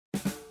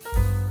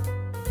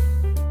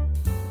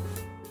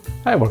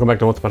Hi, welcome back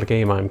to What's About a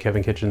Game. I'm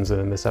Kevin Kitchens,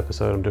 and in this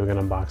episode I'm doing an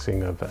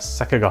unboxing of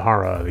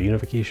Sekigahara, the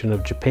unification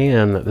of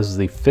Japan. This is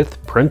the 5th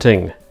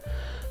printing.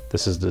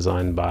 This is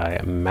designed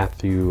by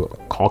Matthew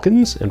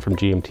Calkins and from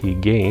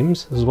GMT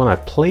Games. This is one I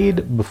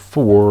played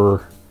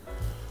before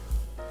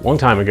a long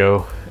time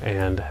ago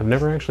and have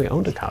never actually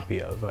owned a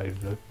copy of. I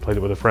played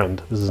it with a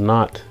friend. This is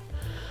not,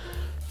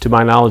 to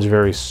my knowledge,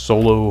 very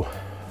solo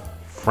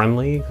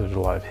friendly. There's a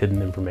lot of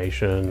hidden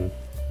information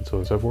and so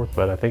on and so forth,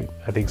 but I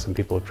think some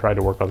people have tried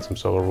to work on some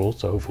solo rules,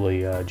 so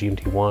hopefully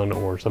GMT1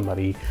 or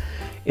somebody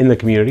in the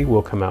community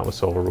will come out with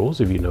solo rules.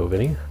 If you know of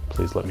any,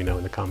 please let me know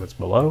in the comments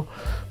below.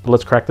 But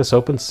let's crack this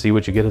open, see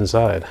what you get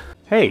inside.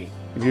 Hey,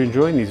 if you're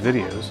enjoying these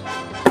videos,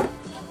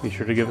 be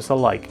sure to give us a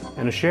like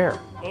and a share.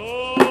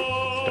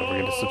 Don't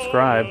forget to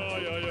subscribe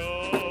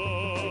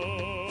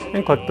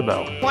and click the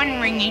bell. One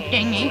ringy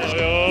dingy.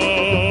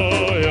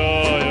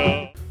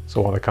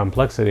 So while the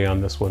complexity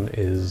on this one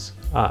is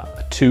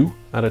a 2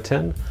 out of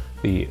 10,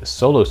 the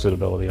solo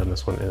suitability on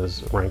this one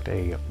is ranked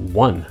a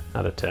 1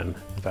 out of 10. In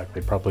fact,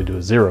 they'd probably do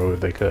a 0 if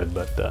they could,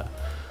 but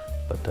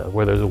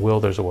where there's a will,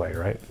 there's a way,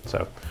 right?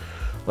 So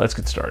let's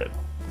get started.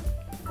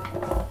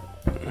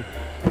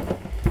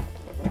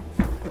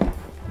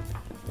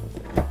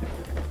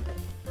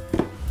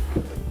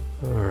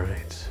 All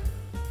right.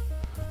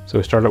 So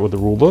we start out with the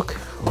rule book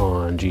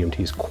on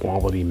GMT's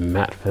quality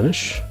matte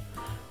finish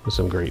with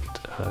some great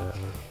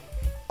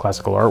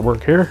classical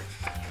artwork here.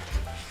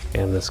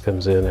 And this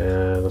comes in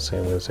at, let's see,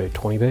 I'm going to say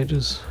 20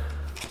 pages.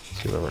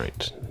 Let's see if I'm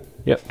right.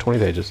 Yep, 20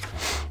 pages.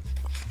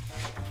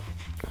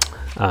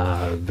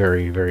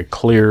 Very, very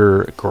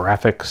clear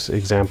graphics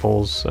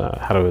examples,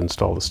 how to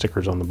install the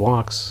stickers on the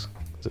blocks.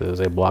 This is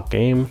a block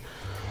game,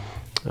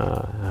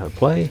 how to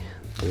play,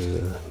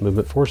 the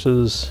movement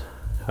forces,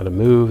 how to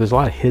move. There's a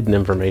lot of hidden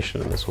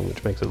information in this one,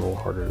 which makes it a little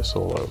harder to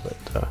solo, but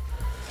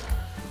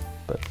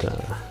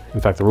in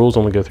fact, the rules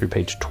only go through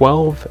page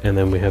 12, and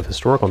then we have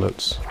historical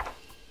notes.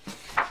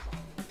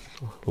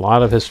 A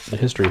lot of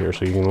history here,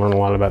 so you can learn a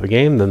lot about the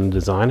game, then the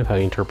design of how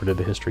you interpreted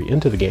the history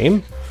into the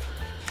game.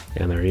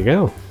 And there you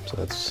go. So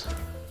that's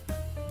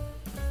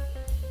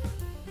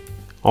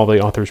all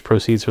the author's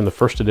proceeds from the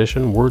first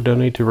edition were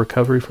donated to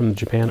recovery from the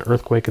Japan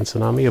earthquake and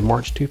tsunami of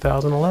March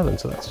 2011.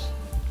 So that's a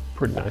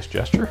pretty nice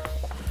gesture.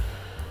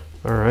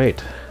 All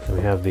right, then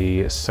we have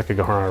the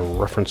Sekigahara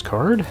reference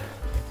card.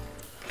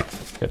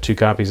 Got 2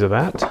 copies of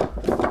that.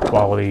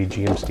 Quality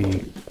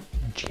GMT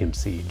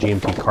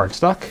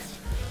cardstock.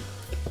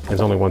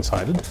 It's only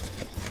one-sided. So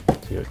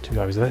you get 2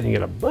 copies of that, and you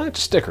get a bunch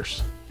of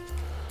stickers.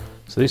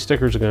 So these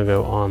stickers are going to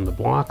go on the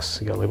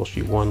blocks. You got label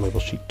sheet 1, label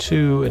sheet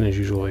 2, and as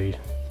usually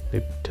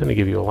they tend to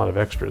give you a lot of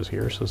extras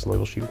here. So it's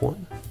label sheet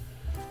 1,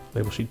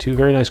 label sheet 2.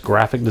 Very nice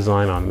graphic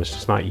design on them. It's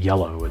just not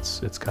yellow.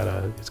 It's got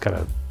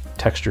a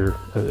texture,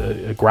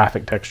 a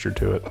graphic texture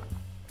to it.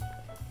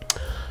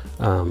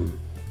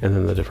 And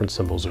then the different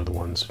symbols are the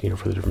ones, you know,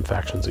 for the different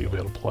factions that you'll be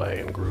able to play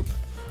and group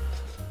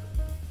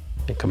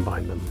and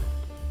combine them.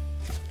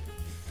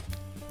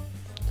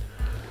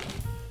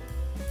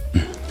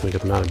 We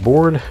get the mounted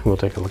board we'll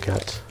take a look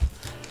at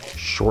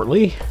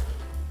shortly.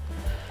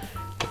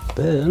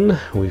 Then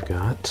we've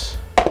got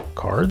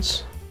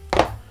cards,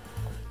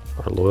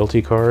 our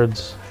loyalty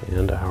cards,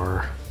 and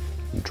our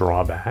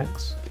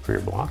drawbacks for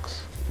your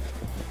blocks.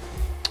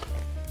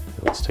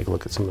 Let's take a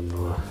look at some of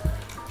the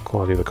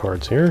quality of the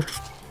cards here.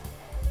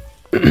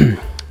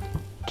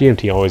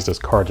 GMT always does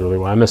cards really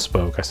well. I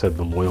misspoke. I said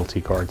the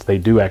loyalty cards. They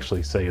do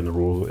actually say in the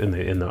rule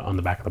on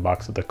the back of the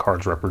box that the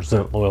cards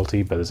represent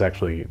loyalty, but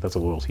that's a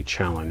loyalty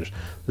challenge.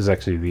 This is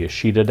actually the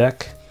Ishida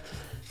deck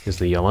is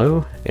the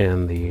yellow,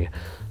 and the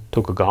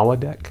Tokugawa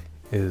deck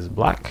is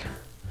black.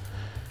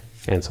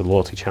 And so the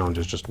loyalty challenge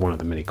is just one of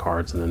the many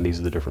cards, and then these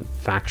are the different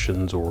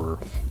factions or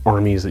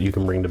armies that you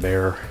can bring to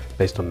bear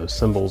based on those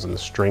symbols and the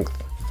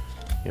strength.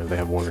 You know, they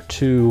have 1 or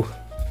 2,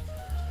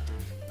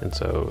 and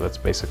so that's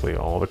basically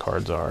all the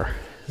cards are.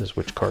 Is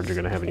which cards you're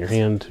going to have in your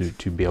hand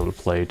to be able to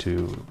play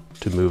to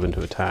move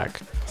into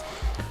attack.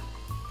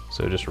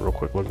 So just a real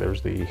quick look,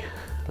 there's the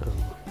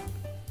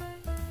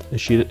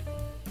Ishida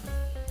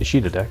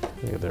deck,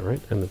 I get that right,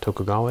 and the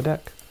Tokugawa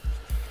deck.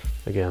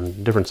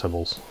 Again, different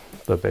symbols,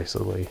 but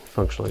basically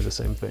functionally the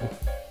same thing.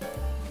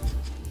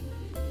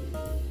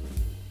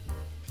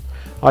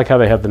 I like how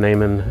they have the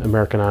name in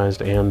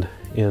Americanized and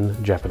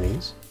in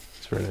Japanese.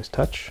 It's a very nice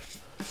touch.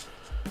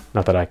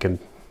 Not that I can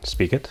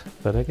speak it,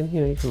 but I can,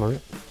 you can learn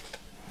it.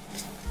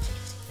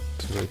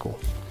 It's very cool.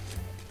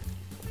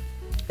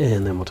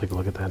 And then we'll take a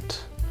look at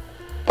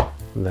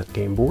that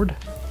game board.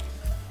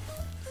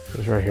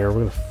 It's right here.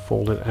 We're going to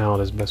fold it out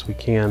as best we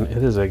can.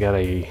 It is got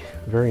a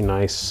very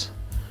nice,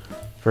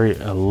 very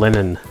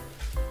linen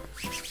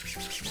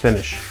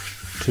finish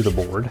to the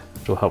board,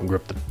 which will help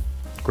grip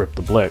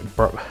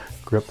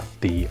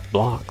the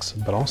blocks,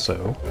 but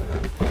also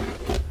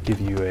give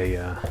you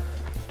a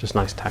just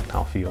nice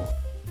tactile feel.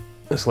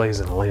 This lays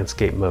in a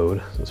landscape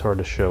mode, so it's hard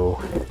to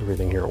show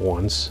everything here at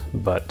once,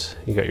 but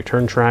you got your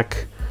turn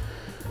track,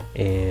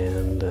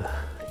 and you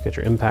got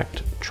your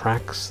impact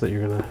tracks that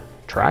you're gonna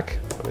track,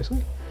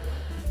 obviously.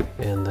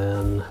 And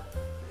then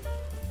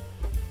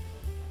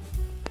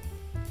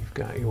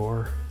You've got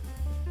your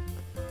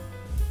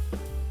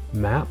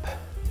map.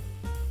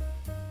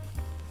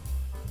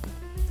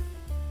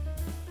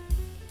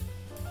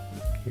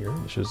 Here,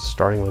 it shows the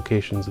starting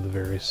locations of the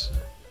various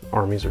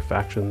armies or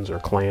factions or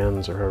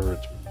clans or however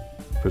it's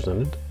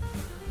presented.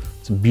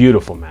 It's a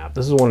beautiful map.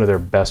 This is one of their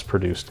best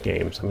produced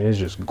games. I mean, it's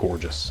just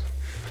gorgeous.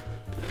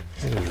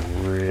 It is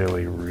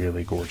really,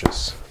 really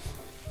gorgeous.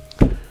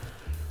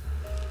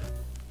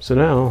 So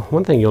now,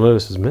 one thing you'll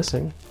notice is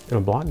missing in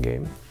a block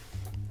game.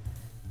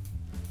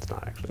 It's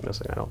not actually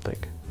missing, I don't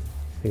think.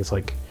 I think it's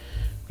like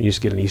you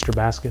used to get an Easter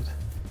basket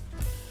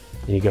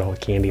and you get all the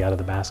candy out of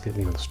the basket,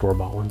 you know, the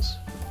store-bought ones.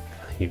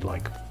 You'd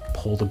like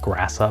pull the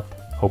grass up,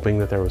 hoping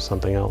that there was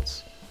something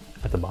else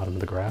at the bottom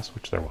of the grass,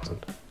 which there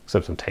wasn't,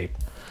 except some tape.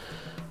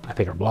 I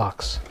think our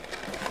blocks,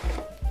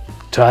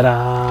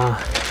 ta-da,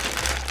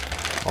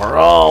 are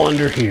all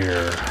under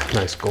here.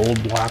 Nice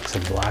gold blocks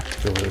and black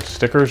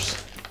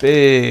stickers.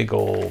 Big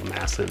old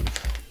massive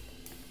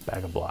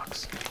bag of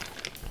blocks.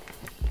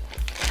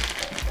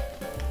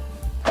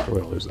 We're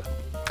gonna lose that.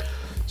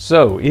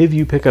 So if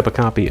you pick up a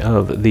copy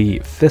of the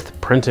 5th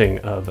printing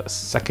of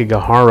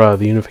Sekigahara,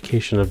 the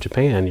Unification of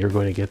Japan, you're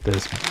going to get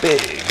this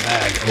big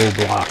bag of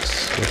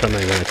blocks, which I'm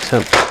not going to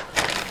attempt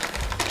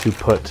to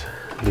put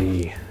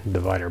the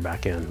divider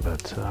back in.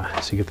 But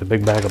so you get the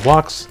big bag of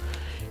blocks,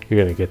 you're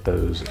going to get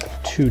those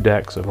 2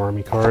 decks of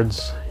army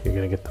cards, you're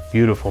going to get the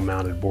beautiful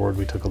mounted board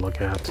we took a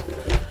look at.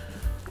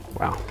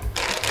 Wow.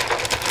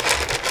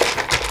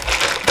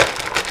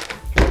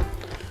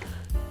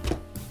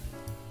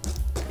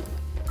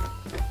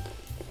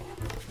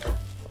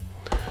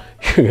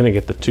 You're going to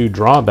get the 2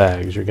 draw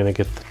bags. You're going to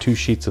get the 2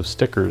 sheets of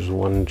stickers,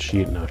 1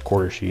 sheet and a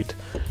quarter sheet.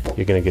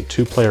 You're going to get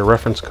 2 player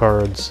reference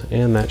cards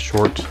and that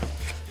short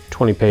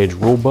 20-page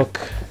rule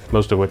book,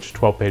 most of which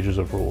 12 pages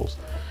of rules.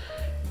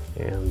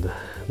 And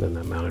then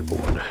that mounted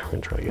board. We're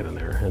going to try to get in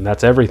there. And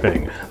that's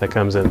everything that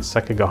comes in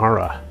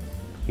Sekigahara,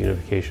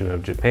 Unification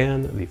of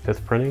Japan, the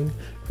 5th printing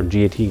from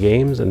GMT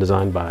Games and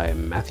designed by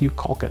Matthew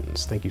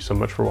Calkins. Thank you so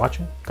much for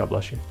watching. God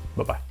bless you.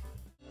 Bye-bye.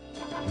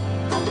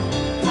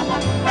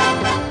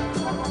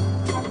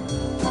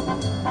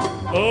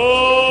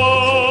 Oh!